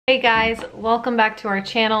Hey guys, welcome back to our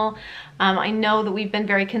channel. I know that we've been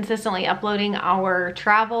very consistently uploading our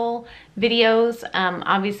travel videos.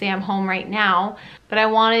 Obviously I'm home right now, but I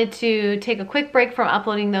wanted to take a quick break from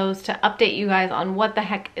uploading those to update you guys on what the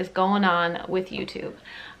heck is going on with YouTube.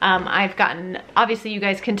 I've gotten, obviously you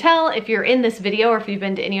guys can tell if you're in this video or if you've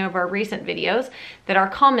been to any of our recent videos, that our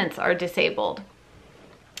comments are disabled.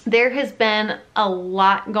 There has been a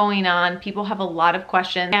lot going on. People have a lot of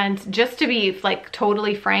questions, and just to be like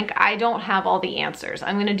totally frank, I don't have all the answers.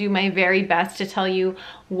 I'm gonna do my very best to tell you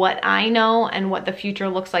what I know and what the future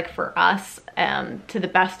looks like for us to the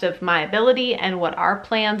best of my ability and what our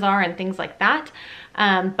plans are and things like that.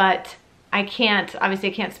 But I can't, obviously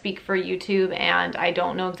I can't speak for YouTube, and I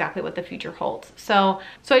don't know exactly what the future holds. So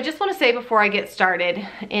I just want to say before I get started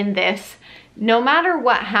in this, no matter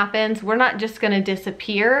what happens, we're not just going to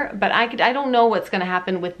disappear, but I don't know what's going to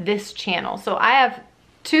happen with this channel. So I have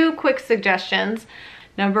two quick suggestions.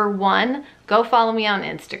 Number one, go follow me on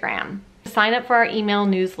Instagram. Sign up for our email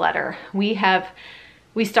newsletter. We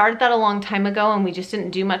started that a long time ago and we just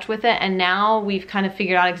didn't do much with it, and now we've kind of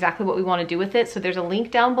figured out exactly what we want to do with it. So there's a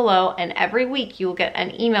link down below, and every week you'll get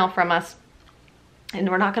an email from us. And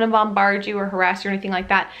we're not going to bombard you or harass you or anything like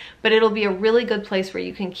that, but it'll be a really good place where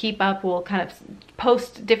you can keep up. We'll kind of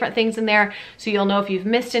post different things in there so you'll know if you've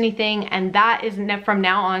missed anything, and that is from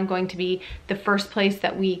now on going to be the first place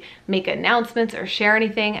that we make announcements or share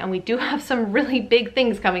anything. And we do have some really big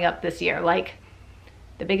things coming up this year, like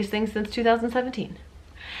the biggest things since 2017.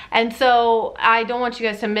 And so I don't want you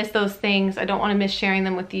guys to miss those things. I don't want to miss sharing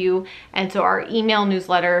them with you. And so our email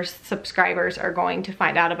newsletter subscribers are going to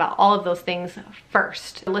find out about all of those things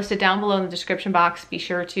first. Listed down below in the description box. Be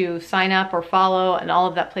sure to sign up or follow, and all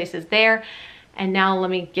of that place is there. And now let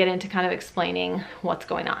me get into kind of explaining what's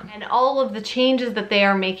going on. And all of the changes that they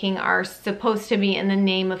are making are supposed to be in the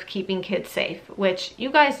name of keeping kids safe, which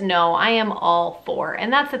you guys know I am all for.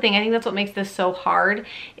 And that's the thing, I think that's what makes this so hard,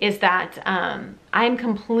 is that I'm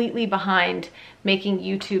completely behind making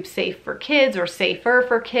YouTube safe for kids or safer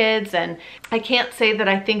for kids. And I can't say that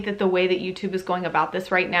I think that the way that YouTube is going about this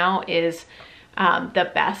right now is the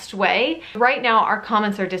best way. Right now our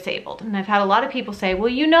comments are disabled, and I've had a lot of people say, well,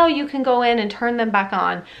 you know, you can go in and turn them back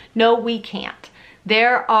on. No, we can't.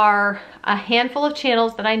 There are a handful of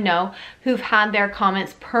channels that I know who've had their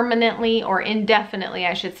comments permanently, or indefinitely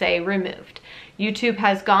I should say, removed. YouTube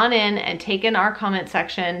has gone in and taken our comment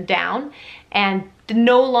section down and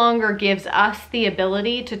no longer gives us the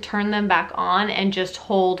ability to turn them back on and just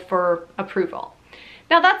hold for approval.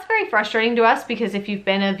 Now that's very frustrating to us, because if you've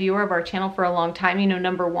been a viewer of our channel for a long time, you know,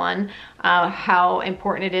 number one, how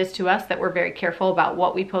important it is to us that we're very careful about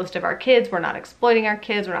what we post of our kids. We're not exploiting our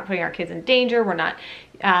kids. We're not putting our kids in danger. We're not,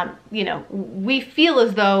 you know, we feel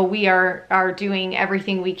as though we are doing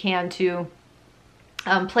everything we can to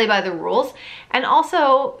play by the rules, and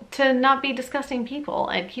also to not be disgusting people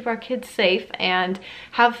and keep our kids safe and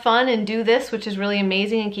have fun and do this, which is really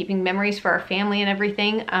amazing, and keeping memories for our family and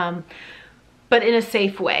everything. But in a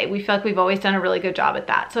safe way. We feel like we've always done a really good job at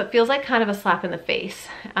that. So it feels like kind of a slap in the face.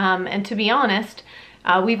 And to be honest,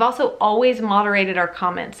 we've also always moderated our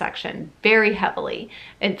comment section very heavily.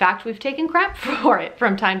 In fact, we've taken crap for it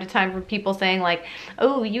from time to time from people saying like,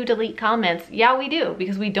 oh, you delete comments. Yeah, we do,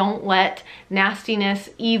 because we don't let nastiness,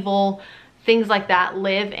 evil, things like that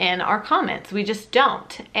live in our comments. We just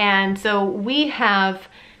don't. And so we have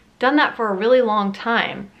done that for a really long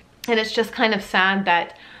time. And it's just kind of sad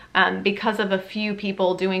that because of a few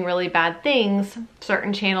people doing really bad things,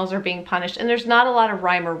 certain channels are being punished, and there's not a lot of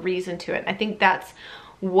rhyme or reason to it. I think that's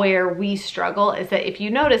where we struggle, is that if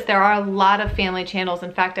you notice, there are a lot of family channels.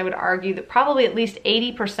 In fact, I would argue that probably at least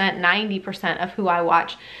 80%, 90% of who I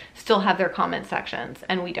watch still have their comment sections,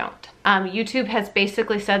 and we don't. YouTube has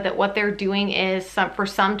basically said that what they're doing is, for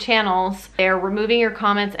some channels, they're removing your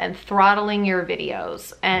comments and throttling your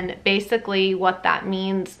videos. And basically what that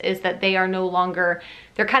means is that they are no longer,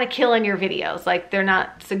 they're kind of killing your videos. Like, they're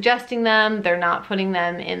not suggesting them, they're not putting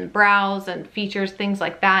them in browse and features, things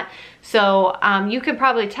like that. So you can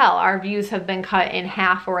probably tell our views have been cut in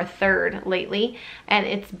half or a third lately, and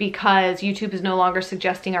it's because YouTube is no longer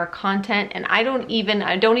suggesting our content. And I don't even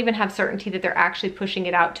have certainty that they're actually pushing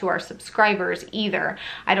it out to our subscribers either.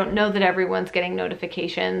 I don't know that everyone's getting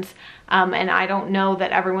notifications, and I don't know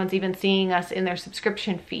that everyone's even seeing us in their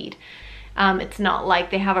subscription feed. It's not like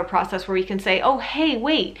they have a process where we can say, oh, hey,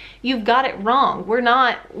 wait, you've got it wrong.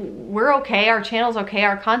 We're okay, our channel's okay,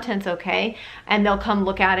 our content's okay, and they'll come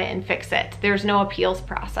look at it and fix it. There's no appeals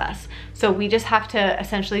process. So we just have to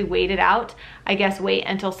essentially wait it out. I guess wait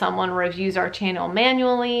until someone reviews our channel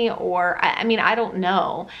manually, or I mean, I don't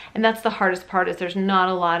know. And that's the hardest part, is there's not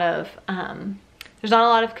a lot of there's not a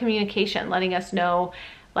lot of communication letting us know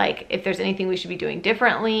like if there's anything we should be doing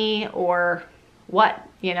differently or what,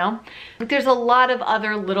 you know? There's a lot of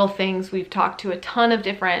other little things. We've talked to a ton of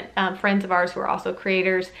different friends of ours who are also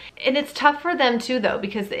creators, and it's tough for them too though,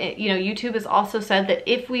 because you know, YouTube has also said that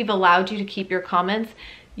if we've allowed you to keep your comments,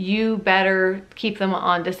 you better keep them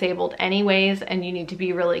on disabled anyways, and you need to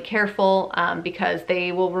be really careful because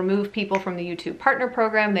they will remove people from the YouTube partner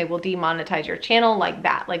program. They will demonetize your channel like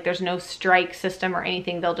that. Like there's no strike system or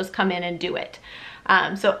anything. They'll just come in and do it.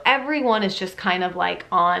 So everyone is just kind of like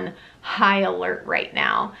on high alert right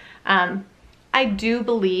now. I do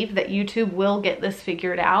believe that YouTube will get this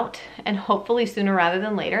figured out, and hopefully sooner rather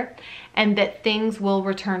than later, and that things will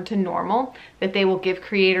return to normal, that they will give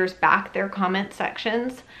creators back their comment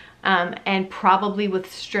sections, and probably with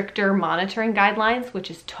stricter monitoring guidelines, which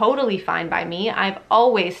is totally fine by me. I've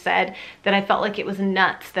always said that I felt like it was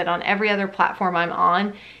nuts that on every other platform I'm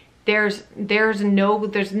on, there's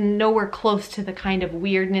nowhere close to the kind of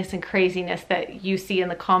weirdness and craziness that you see in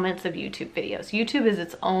the comments of YouTube videos. YouTube is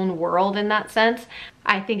its own world in that sense.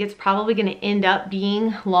 I think it's probably going to end up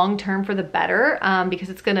being long-term for the better because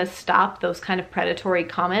it's going to stop those kind of predatory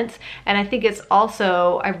comments. And I think it's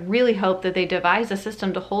also, I really hope that they devise a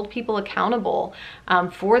system to hold people accountable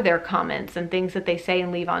for their comments and things that they say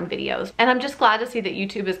and leave on videos. And I'm just glad to see that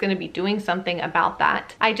YouTube is going to be doing something about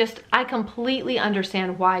that. I completely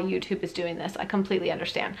understand why YouTube is doing this. I completely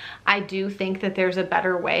understand. I do think that there's a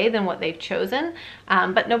better way than what they've chosen,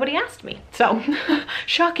 but nobody asked me. So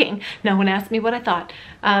shocking. No one asked me what I thought.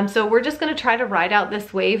 So we're just going to try to ride out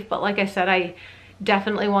this wave. But like I said, I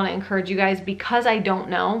definitely want to encourage you guys, because I don't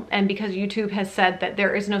know, and because YouTube has said that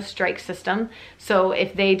there is no strike system. So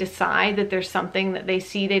if they decide that there's something that they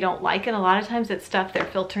see they don't like, and a lot of times it's stuff they're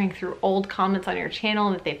filtering through old comments on your channel,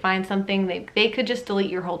 and if they find something, they could just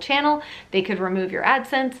delete your whole channel. They could remove your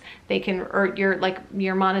AdSense. They can, or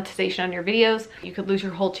your monetization on your videos. You could lose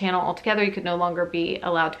your whole channel altogether. You could no longer be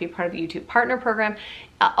allowed to be part of the YouTube partner program.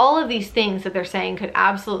 All of these things that they're saying could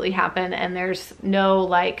absolutely happen, and there's no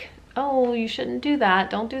like, oh, you shouldn't do that,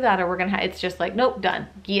 don't do that, or we're gonna it's just like, nope, done,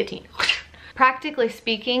 guillotine. Practically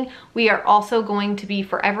speaking, we are also going to be,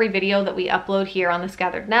 for every video that we upload here on This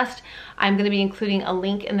Gathered Nest, I'm going to be including a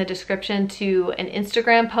link in the description to an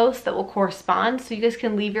Instagram post that will correspond, so you guys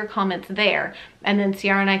can leave your comments there, and then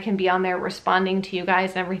Ciara and I can be on there responding to you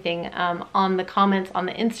guys and everything on the comments on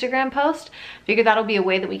the Instagram post. Figure that'll be a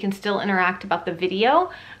way that we can still interact about the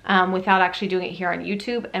video without actually doing it here on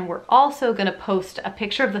YouTube. And we're also going to post a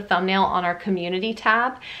picture of the thumbnail on our community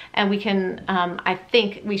tab, and we can, I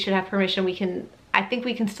think we should have permission, I think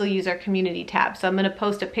we can still use our community tab. So I'm going to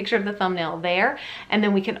post a picture of the thumbnail there, and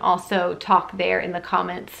then we can also talk there in the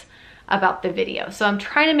comments about the video. So I'm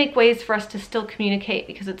trying to make ways for us to still communicate,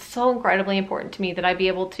 because it's so incredibly important to me that I be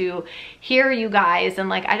able to hear you guys, and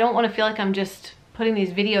like, I don't want to feel like I'm just putting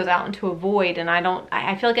these videos out into a void, and I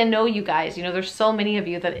feel like I know you guys. You know, there's so many of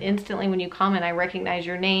you that instantly when you comment, I recognize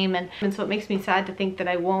your name, and so it makes me sad to think that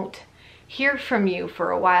I won't hear from you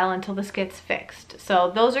for a while until this gets fixed.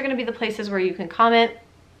 So those are going to be the places where you can comment,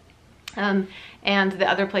 and the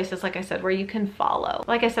other places, like I said, where you can follow.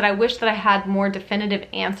 Like I said, I wish that I had more definitive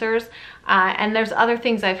answers, and there's other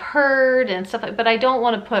things I've heard and stuff like, but I don't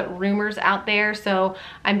want to put rumors out there, so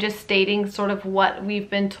I'm just stating sort of what we've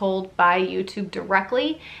been told by YouTube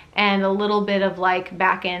directly, and a little bit of like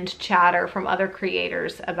back-end chatter from other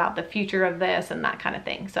creators about the future of this and that kind of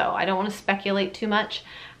thing. So I don't want to speculate too much,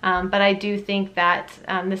 but I do think that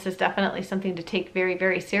this is definitely something to take very,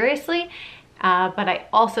 very seriously. But I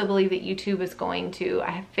also believe that YouTube is going to,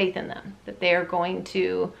 I have faith in them, that they are going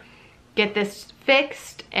to get this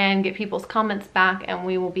fixed and get people's comments back, and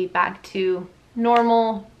we will be back to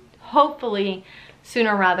normal, hopefully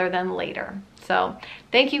sooner rather than later. So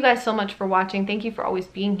thank you guys so much for watching. Thank you for always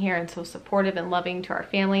being here and so supportive and loving to our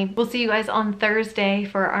family. We'll see you guys on Thursday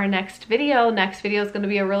for our next video. Next video is going to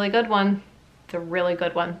be a really good one. It's a really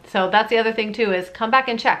good one. So that's the other thing too, is come back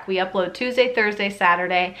and check. We upload Tuesday, Thursday,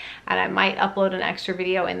 Saturday, and I might upload an extra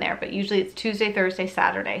video in there, but usually it's Tuesday, Thursday,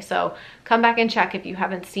 Saturday. So come back and check if you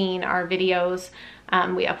haven't seen our videos.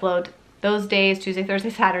 We upload those days, Tuesday,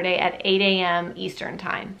 Thursday, Saturday at 8 a.m. Eastern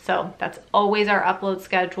time. So that's always our upload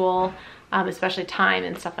schedule, especially time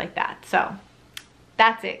and stuff like that. So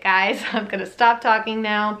that's it, guys. I'm gonna stop talking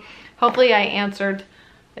now. Hopefully I answered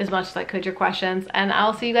as much as I could your questions, and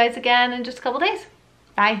I'll see you guys again in just a couple days.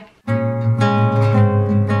 Bye.